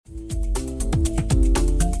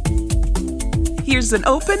Here's an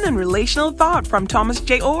open and relational thought from Thomas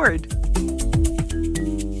J. Oord.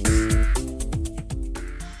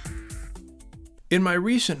 In my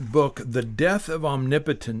recent book, The Death of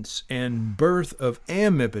Omnipotence and Birth of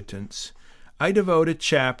Amipotence, I devote a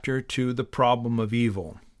chapter to the problem of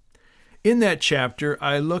evil. In that chapter,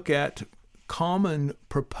 I look at common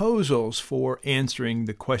proposals for answering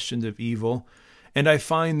the questions of evil, and I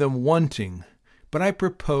find them wanting, but I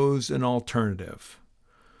propose an alternative.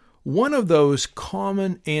 One of those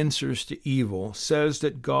common answers to evil says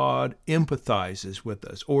that God empathizes with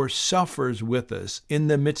us or suffers with us in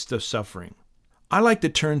the midst of suffering. I like to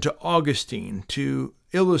turn to Augustine to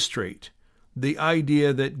illustrate the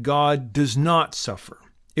idea that God does not suffer.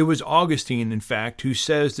 It was Augustine, in fact, who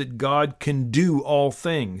says that God can do all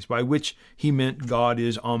things, by which he meant God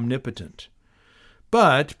is omnipotent.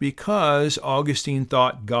 But because Augustine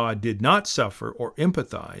thought God did not suffer or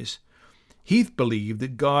empathize, he believed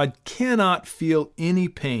that God cannot feel any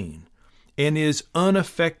pain and is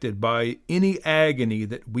unaffected by any agony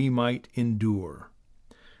that we might endure.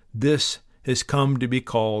 This has come to be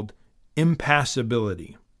called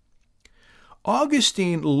impassibility.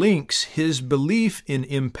 Augustine links his belief in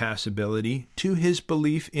impassibility to his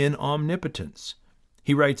belief in omnipotence.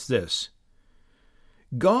 He writes this: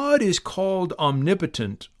 God is called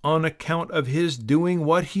omnipotent on account of his doing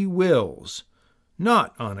what he wills,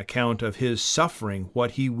 not on account of his suffering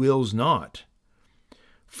what he wills not.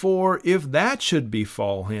 For if that should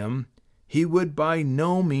befall him, he would by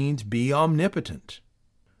no means be omnipotent.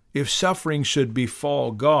 If suffering should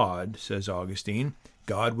befall God, says Augustine,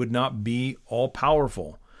 God would not be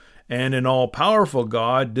all-powerful, and an all-powerful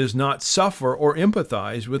God does not suffer or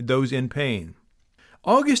empathize with those in pain.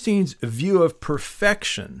 Augustine's view of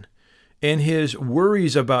perfection and his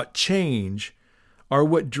worries about change are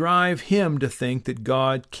what drive him to think that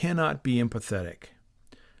God cannot be empathetic.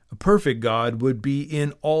 A perfect God would be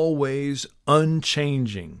in all ways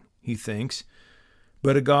unchanging, he thinks,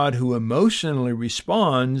 but a God who emotionally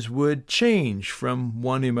responds would change from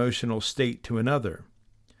one emotional state to another.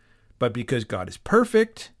 But because God is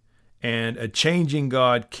perfect and a changing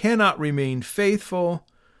God cannot remain faithful,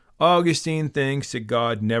 Augustine thinks that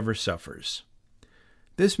God never suffers.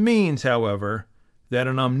 This means, however, that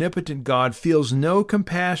an omnipotent God feels no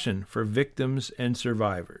compassion for victims and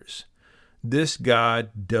survivors. This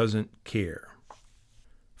God doesn't care.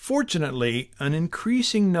 Fortunately, an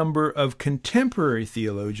increasing number of contemporary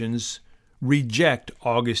theologians reject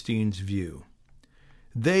Augustine's view.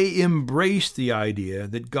 They embrace the idea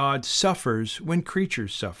that God suffers when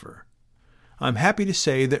creatures suffer. I'm happy to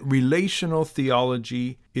say that relational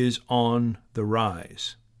theology is on the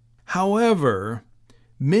rise. However,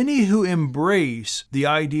 many who embrace the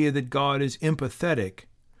idea that God is empathetic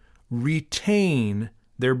retain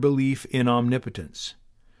their belief in omnipotence.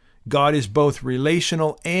 God is both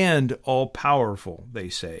relational and all-powerful, they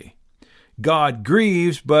say. God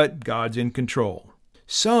grieves, but God's in control.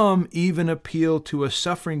 Some even appeal to a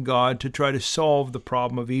suffering God to try to solve the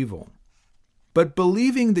problem of evil. But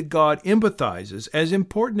believing that God empathizes, as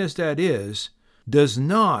important as that is, does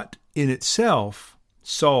not in itself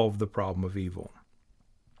solve the problem of evil.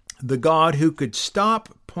 The God who could stop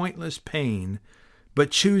pointless pain,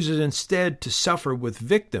 but chooses instead to suffer with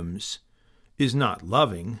victims, is not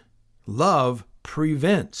loving. Love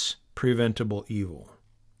prevents preventable evil.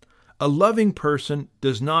 A loving person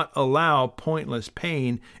does not allow pointless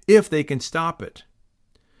pain if they can stop it.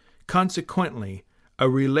 Consequently, a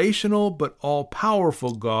relational but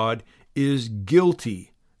all-powerful God is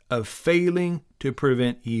guilty of failing to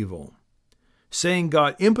prevent evil. Saying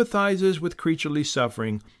God empathizes with creaturely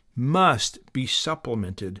suffering must be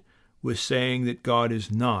supplemented with saying that God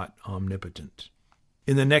is not omnipotent.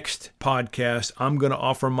 In the next podcast, I'm going to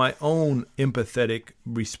offer my own empathetic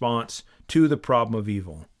response to the problem of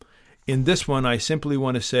evil. In this one, I simply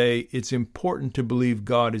want to say it's important to believe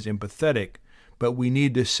God is empathetic, but we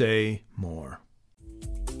need to say more.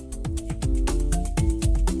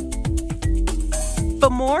 For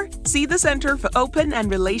more, see the Center for Open and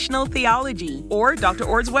Relational Theology or Dr.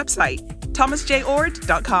 Oord's website,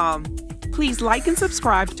 thomasjoord.com. Please like and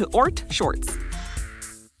subscribe to Oord Shorts.